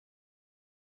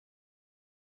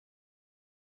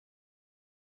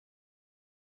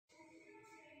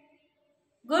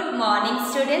Good morning,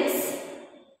 students.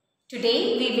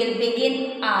 Today we will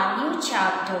begin our new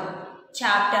chapter,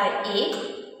 Chapter 8,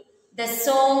 The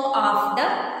Song of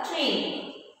the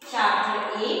Train.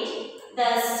 Chapter 8,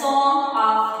 The Song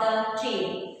of the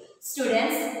Train.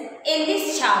 Students, in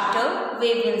this chapter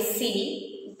we will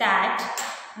see that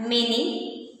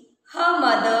Minnie, her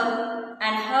mother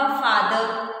and her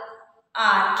father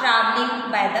are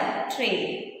traveling by the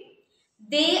train.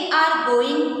 They are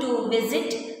going to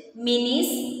visit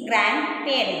Minnie's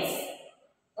grandparents.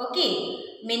 Okay,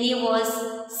 Minnie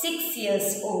was 6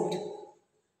 years old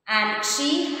and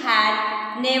she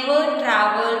had never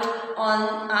traveled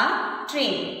on a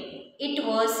train. It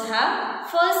was her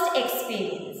first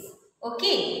experience.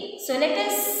 Okay, so let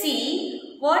us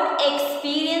see what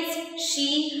experience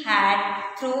she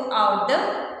had throughout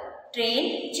the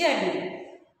train journey.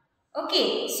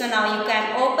 Okay, so now you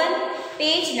can open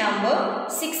page number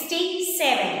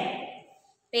 67.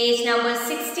 Page number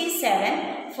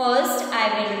 67. First, I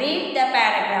will read the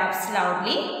paragraphs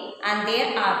loudly and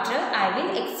thereafter I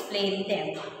will explain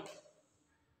them.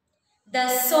 The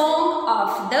Song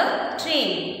of the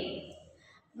Train.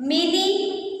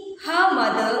 Minnie, her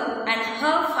mother and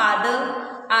her father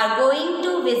are going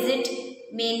to visit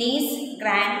Minnie's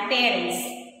grandparents.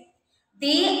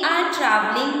 They are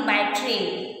traveling by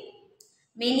train.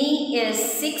 Minnie is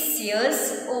 6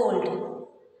 years old,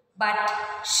 but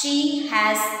she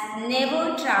has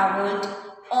never traveled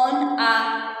on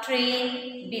a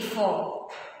train before.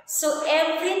 So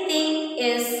everything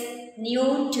is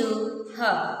new to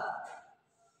her.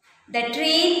 The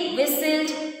train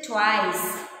whistled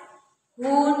twice.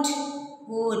 Hoot,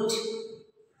 hoot.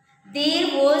 There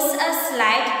was a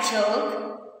slight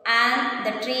jerk and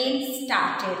the train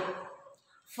started.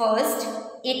 First,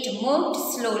 it moved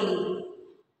slowly.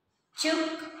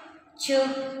 Chuk, chuk,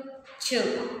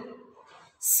 chuk.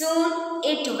 Soon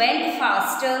it went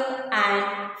faster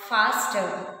and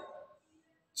faster.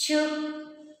 Chuk,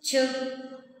 chuk,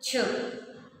 chuk.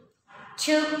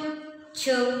 Chuk,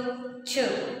 chuk,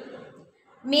 chuk.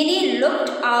 Minnie looked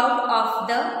out of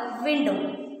the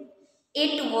window.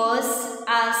 It was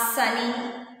a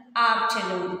sunny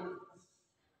afternoon.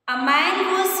 A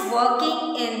man was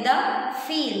working in the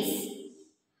fields.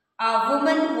 A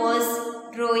woman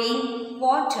was drawing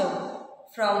water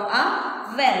from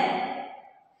a well.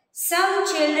 Some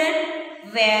children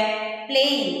were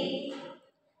playing.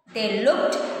 They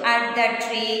looked at the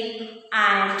train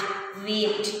and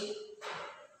waved.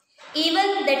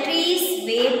 Even the trees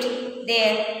waved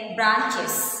their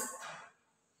branches.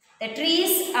 The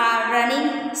trees are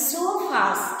running so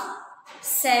fast,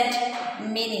 said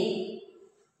Minnie.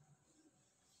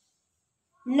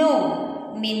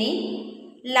 No,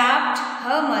 Minnie, laughed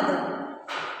her mother.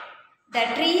 The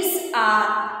trees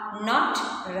are not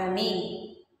running.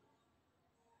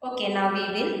 Okay, now we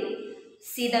will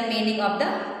see the meaning of the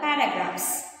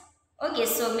paragraphs. Okay,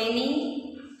 so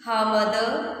Minnie, her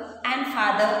mother and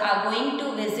father are going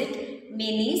to visit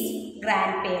Minnie's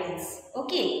grandparents.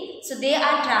 Okay, so they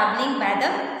are traveling by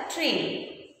the train.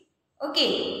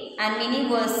 Okay, and Minnie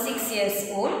was 6 years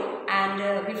old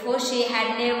and before she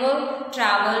had never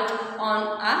traveled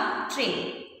on a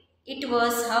train. It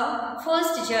was her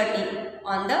first journey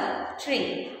on the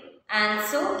train and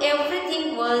so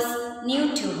everything was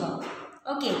new to her.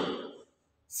 Okay,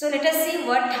 so let us see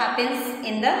what happens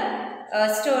in the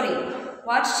story.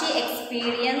 What she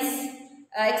experienced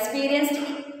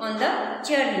on the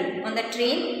journey, on the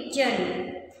train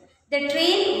journey. The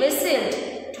train whistled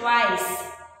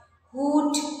twice.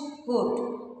 Hoot, hoot.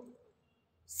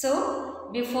 So,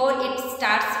 before it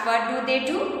starts, what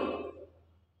do?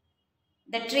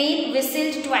 The train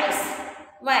whistled twice.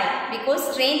 Why?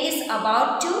 Because train is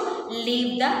about to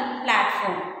leave the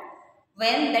platform.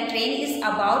 When the train is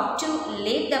about to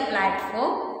leave the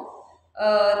platform,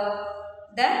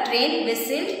 the train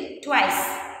whistled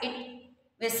twice. It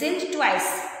whistled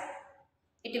twice.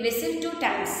 It whistled 2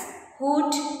 times.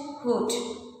 Hoot, hoot.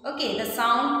 Okay, the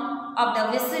sound of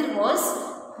the whistle was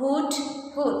hoot,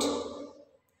 hoot.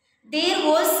 There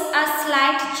was a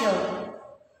slight jerk.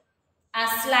 A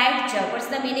slight jerk. What's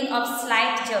the meaning of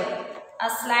slight jerk? A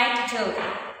slight jerk.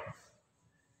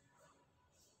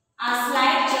 A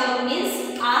slight jerk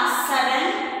means a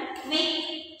sudden,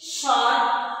 quick, short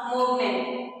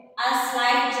movement. A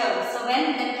slight jerk. So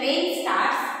when the train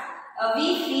starts,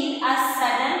 we feel a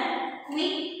sudden,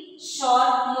 quick,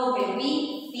 short movement.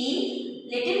 We feel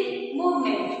little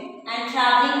movement. And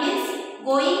traveling means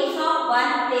going from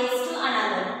one place to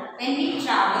another. When we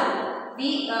travel,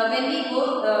 when we go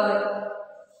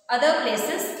other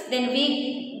places, then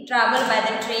we travel by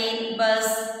the train, bus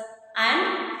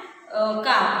and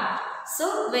car.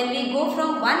 So when we go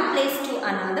from one place to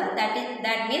another,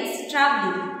 that means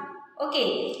traveling.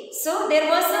 Okay, so there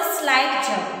was a slight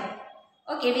jump.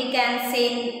 Okay, we can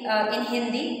say in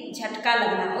Hindi, jhatka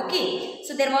lagna. Okay,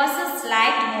 so there was a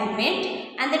slight movement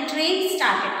and the train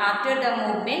started. After the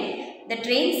movement, the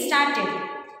train started.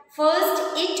 First,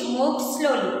 it moved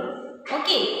slowly.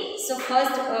 Okay, so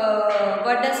first,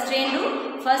 what does train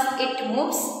do? First, it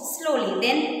moves slowly.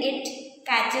 Then it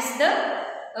catches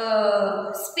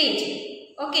the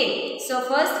speed. Okay, so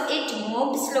first it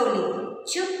moved slowly.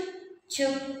 Chup,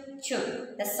 chup,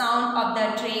 chup. The sound of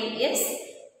the train is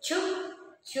chup,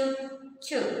 chup,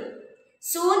 chup.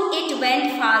 Soon it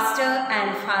went faster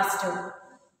and faster.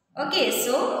 Okay,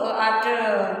 so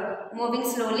after moving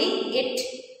slowly, it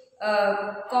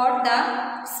caught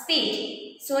the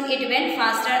speed. Soon it went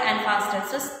faster and faster.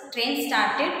 So train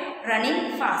started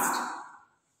running fast.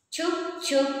 Chup,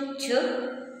 chup,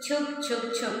 chup, chup,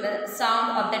 chup, chup. The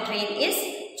sound of the train is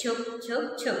chup,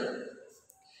 chup, chup.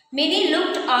 Minnie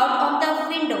looked out of the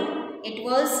window. It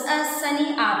was a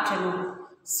sunny afternoon.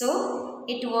 So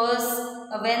it was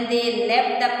when they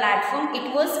left the platform,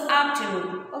 it was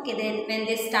afternoon. Okay, then when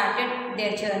they started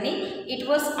their journey, it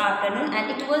was afternoon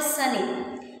and it was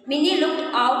sunny. Minnie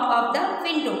looked out of the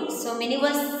window. So Minnie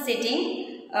was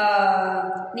sitting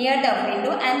near the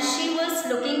window and she was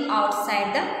looking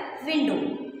outside the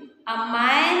window. A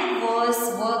man was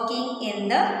working in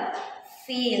the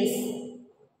fields.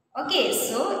 Okay,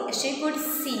 so she could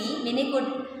see, Minnie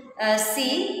could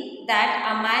see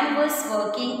that a man was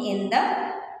working in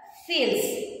the fields.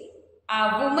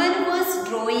 A woman was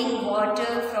drawing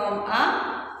water from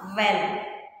a well.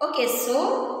 Okay,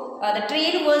 so the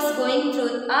train was going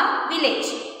through a village.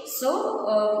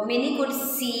 So Minnie could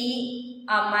see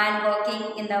a man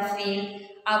working in the field.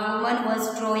 A woman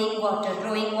was drawing water.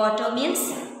 Drawing water means,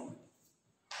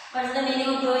 what's the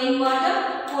meaning of drawing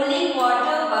water? Pulling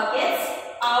water buckets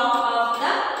out of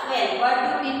the well. What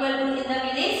do people do in the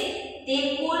village?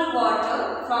 They pull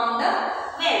water from the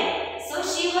well. So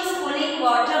she was pulling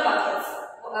water buckets.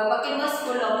 A bucket was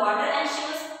full of water and she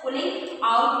was pulling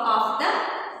out of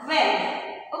the well.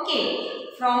 Okay,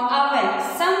 from a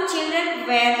well. Some children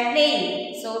were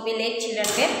playing. So village children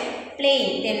were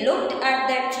playing. They looked at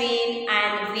the train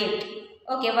and waved.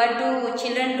 Okay, what do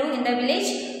children do in the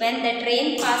village? When the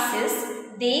train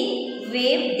passes, they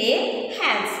wave their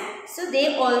hands. So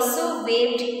they also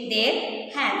waved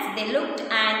their hands. They looked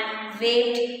and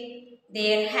waved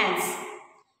their hands.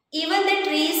 Even the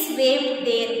trees waved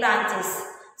their branches.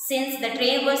 Since the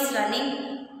train was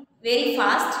running very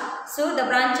fast, so the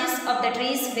branches of the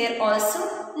trees were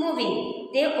also moving.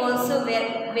 They also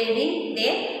were waving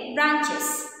their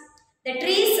branches. The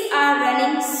trees are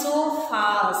running so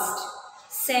fast,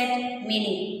 said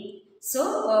Minnie.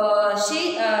 So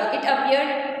it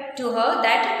appeared to her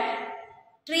that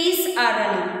trees are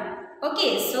running.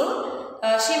 Okay, so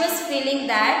she was feeling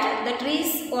that the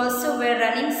trees also were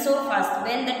running so fast.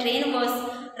 When the train was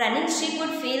running, she could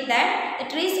feel that the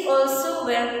trees also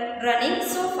were running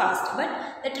so fast.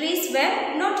 But the trees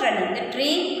were not running. The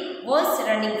train was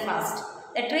running fast.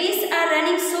 The trees are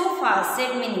running so fast,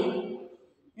 said Minnie.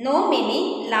 No,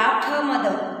 Minnie, laughed her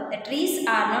mother. The trees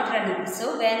are not running.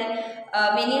 So when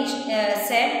Minnie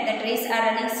said the trees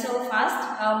are running so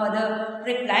fast, her mother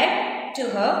replied to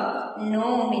her,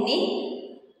 no, Minnie.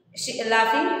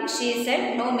 Laughing, she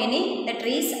said, no, Minnie, the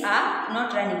trees are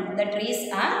not running. The trees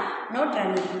are not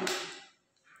running.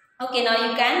 Okay, now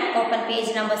you can open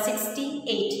page number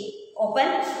 68.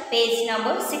 Open page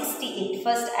number 68.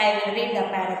 First, I will read the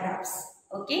paragraphs.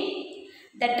 Okay.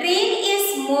 The train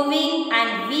is moving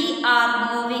and we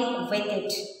are moving with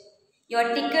it.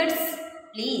 Your tickets,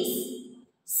 please,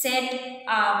 said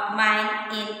a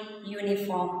man in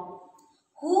uniform.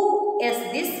 Who is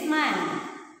this man?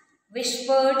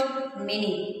 Whispered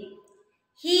Minnie.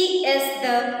 He is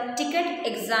the ticket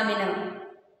examiner,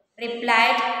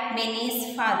 replied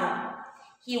Minnie's father.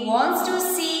 He wants to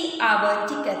see our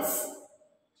tickets.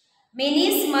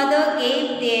 Minnie's mother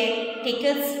gave their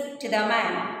tickets to the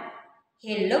man.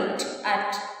 He looked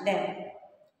at them.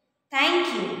 Thank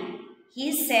you,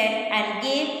 he said and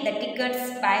gave the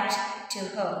tickets back to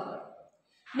her.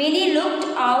 Minnie looked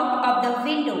out of the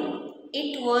window.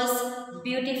 It was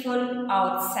beautiful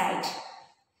outside.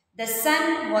 The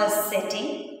sun was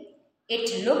setting.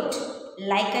 It looked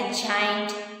like a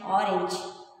giant orange.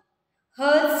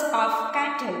 Herds of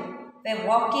cattle were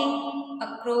walking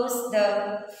across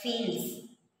the fields.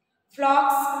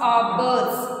 Flocks of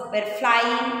birds were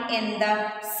flying in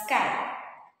the sky.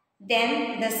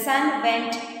 Then the sun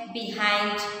went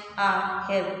behind a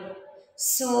hill.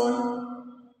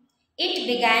 Soon it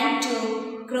began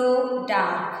to grow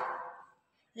dark.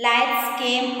 Lights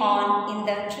came on in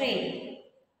the train.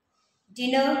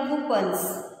 Dinner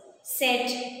coupons, said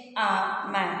a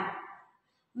man.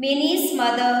 Minnie's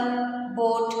mother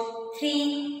bought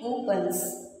 3 coupons.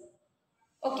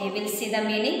 Okay, we'll see the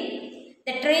meaning.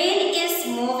 The train is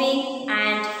moving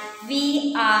and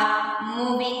we are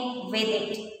moving with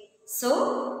it.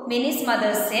 So, Minnie's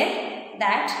mother said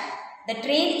that the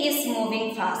train is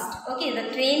moving fast. Okay, the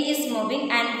train is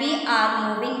moving and we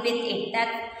are moving with it.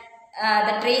 That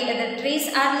the trees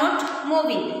are not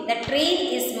moving. The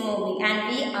train is moving and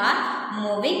we are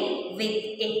moving with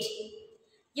it.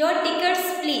 Your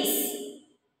tickets, please,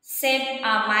 said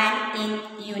a man in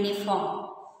uniform.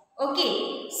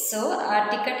 Okay, so a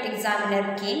ticket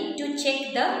examiner came to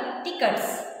check the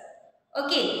tickets.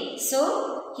 Okay,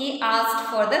 so he asked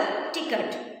for the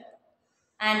ticket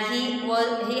and he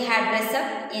had dressed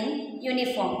up in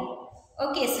uniform.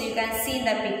 Okay, so you can see in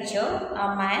the picture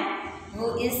a man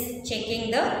who is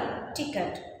checking the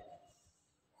ticket.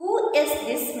 Who is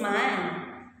this man?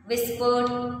 Whispered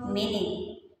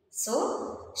Minnie.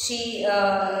 So she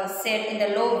said in the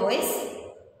low voice,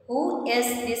 who is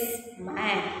this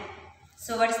man?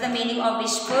 So what is the meaning of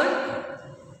whispered?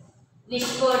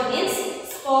 Whispered means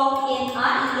spoke in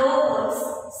a low voice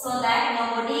so that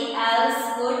nobody else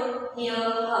could hear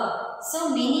her. So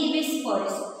Minnie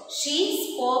whispered. She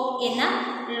spoke in a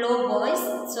low voice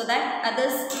so that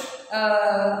others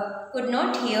could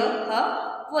not hear her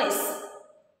voice.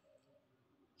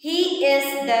 He is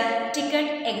the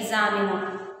ticket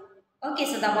examiner. Okay,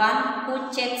 so the one who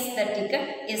checks the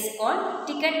ticket is called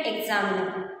ticket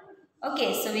examiner.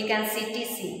 Okay, so we can see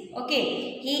TC.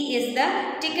 Okay, he is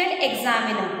the ticket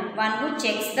examiner, one who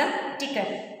checks the ticket.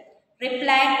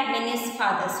 Replied Minnie's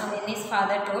father. So Minnie's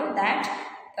father told that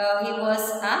he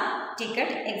was a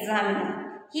ticket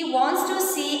examiner. He wants to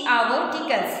see our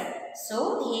tickets. So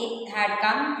he had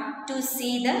come to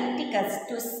see the tickets,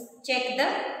 to check the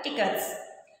tickets.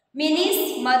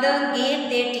 Minnie's mother gave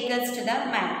their tickets to the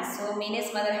man. So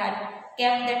Minnie's mother had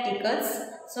kept the tickets.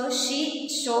 So she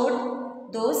showed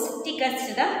those tickets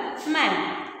to the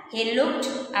man. He looked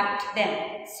at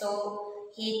them. So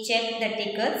he checked the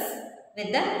tickets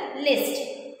with the list.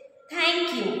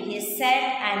 Thank you, he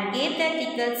said and gave the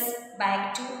tickets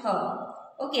back to her.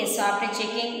 Okay, so after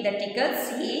checking the tickets,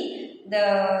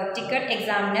 the ticket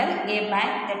examiner gave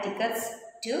back the tickets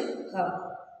to her.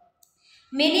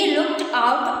 Minnie looked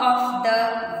out of the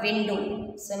window.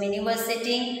 So Minnie was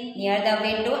sitting near the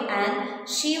window and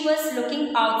she was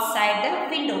looking outside the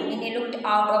window. Minnie looked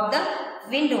out of the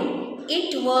window.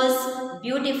 It was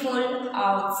beautiful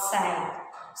outside.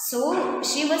 So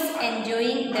she was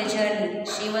enjoying the journey.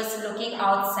 She was looking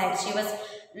outside. She was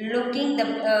looking the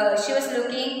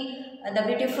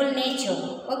beautiful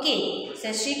nature. Okay,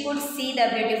 so she could see the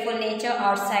beautiful nature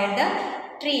outside the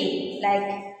tree.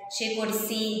 Like she could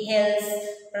see hills,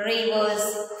 rivers,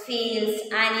 fields,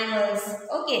 animals.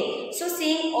 Okay, so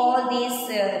seeing all these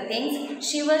things,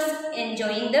 she was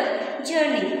enjoying the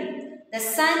journey. The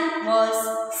sun was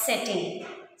setting.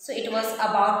 So it was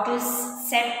about to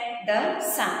set the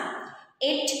sun.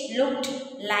 It looked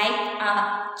like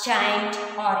a giant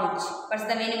orange. What's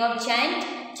the meaning of giant?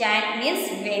 Giant means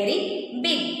very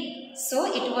big. So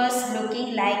it was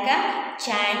looking like a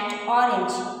giant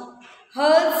orange.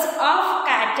 Herds of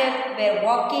cattle were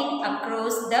walking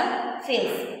across the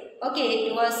fields. Okay,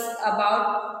 it was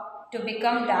about to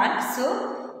become dark.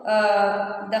 So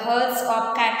the herds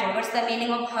of cattle. What's the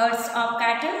meaning of herds of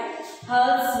cattle?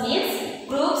 Herds means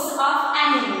groups of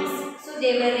animals. So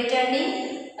they were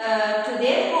returning to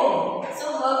their home. So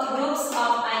groups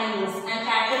of animals, and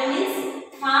cattle means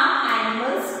farm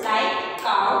animals like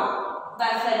cow,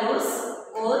 buffaloes,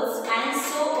 goats and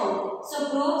so on. So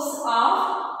groups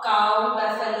of cow,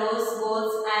 buffaloes,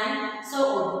 goats and so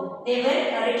on. They were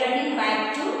returning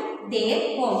back to their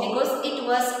home because it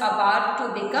was about to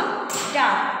become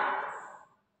dark.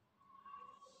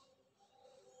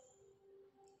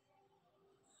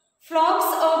 Flocks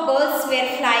of birds were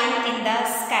flying in the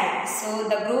sky. So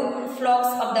the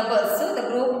flocks of the birds. So the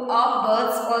group of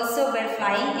birds also were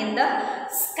flying in the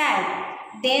sky.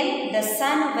 Then the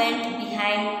sun went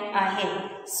behind a hill.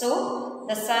 So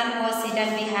the sun was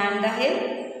hidden behind the hill.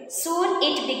 Soon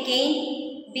it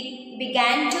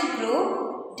began to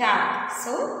grow dark.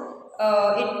 So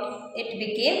it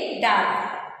became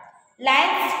dark.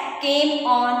 Lights came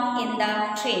on in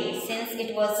the train. Since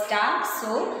it was dark,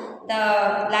 so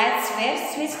the lights were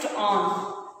switched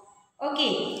on.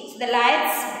 Okay, so the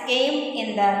lights came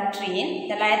in the train.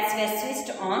 The lights were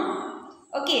switched on.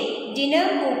 Okay,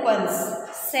 dinner coupons,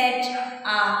 said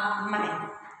a man.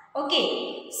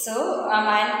 Okay, so a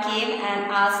man came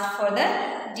and asked for the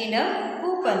dinner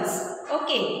coupons. coupons.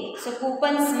 Okay, so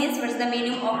coupons means, what is the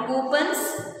meaning of coupons?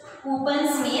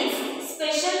 Coupons means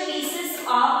special pieces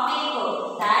of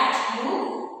paper that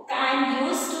you can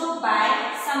use to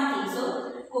buy something.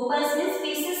 So coupons means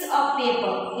pieces of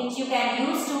paper which you can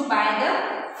use to buy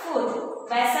the food,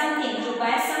 buy something, to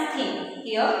buy something.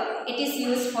 Here it is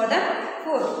used for the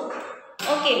food.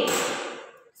 Okay,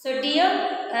 so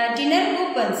dear, dinner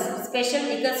coupons, special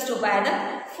tickets to buy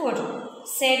the food,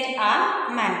 said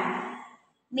a man.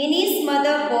 Minnie's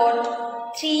mother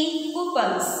bought 3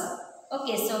 coupons.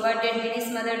 Okay, so what did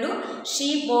Minnie's mother do?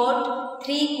 She bought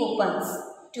 3 coupons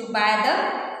to buy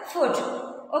the food.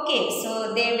 Okay,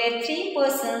 so there were 3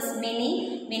 persons,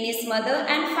 Minnie, Minnie's mother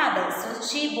and father. So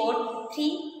she bought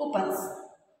 3 coupons.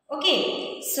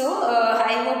 Okay, so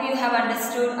I hope you have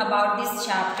understood about this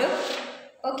chapter.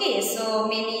 Okay, so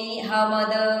Minnie, her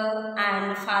mother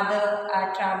and father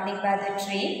are traveling by the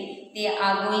train. They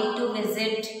are going to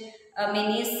visit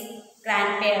Minnie's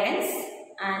grandparents,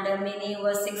 and Minnie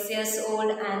was 6 years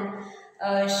old,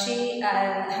 and she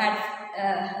had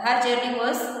her journey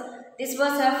was, this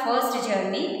was her first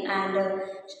journey, and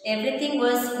everything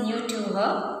was new to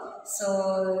her.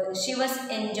 So she was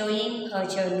enjoying her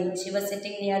journey. She was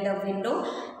sitting near the window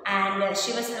and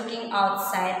she was looking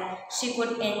outside. She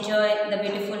could enjoy the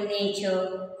beautiful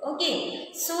nature. Okay,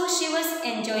 so she was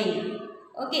enjoying.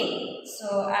 Okay,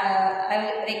 so I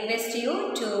will request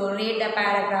you to read the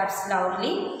paragraphs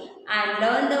loudly and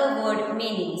learn the word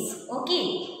meanings.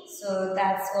 Okay, so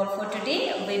that's all for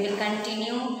today. We will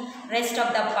continue rest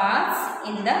of the parts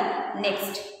in the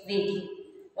next video.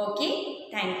 Okay,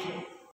 thank you.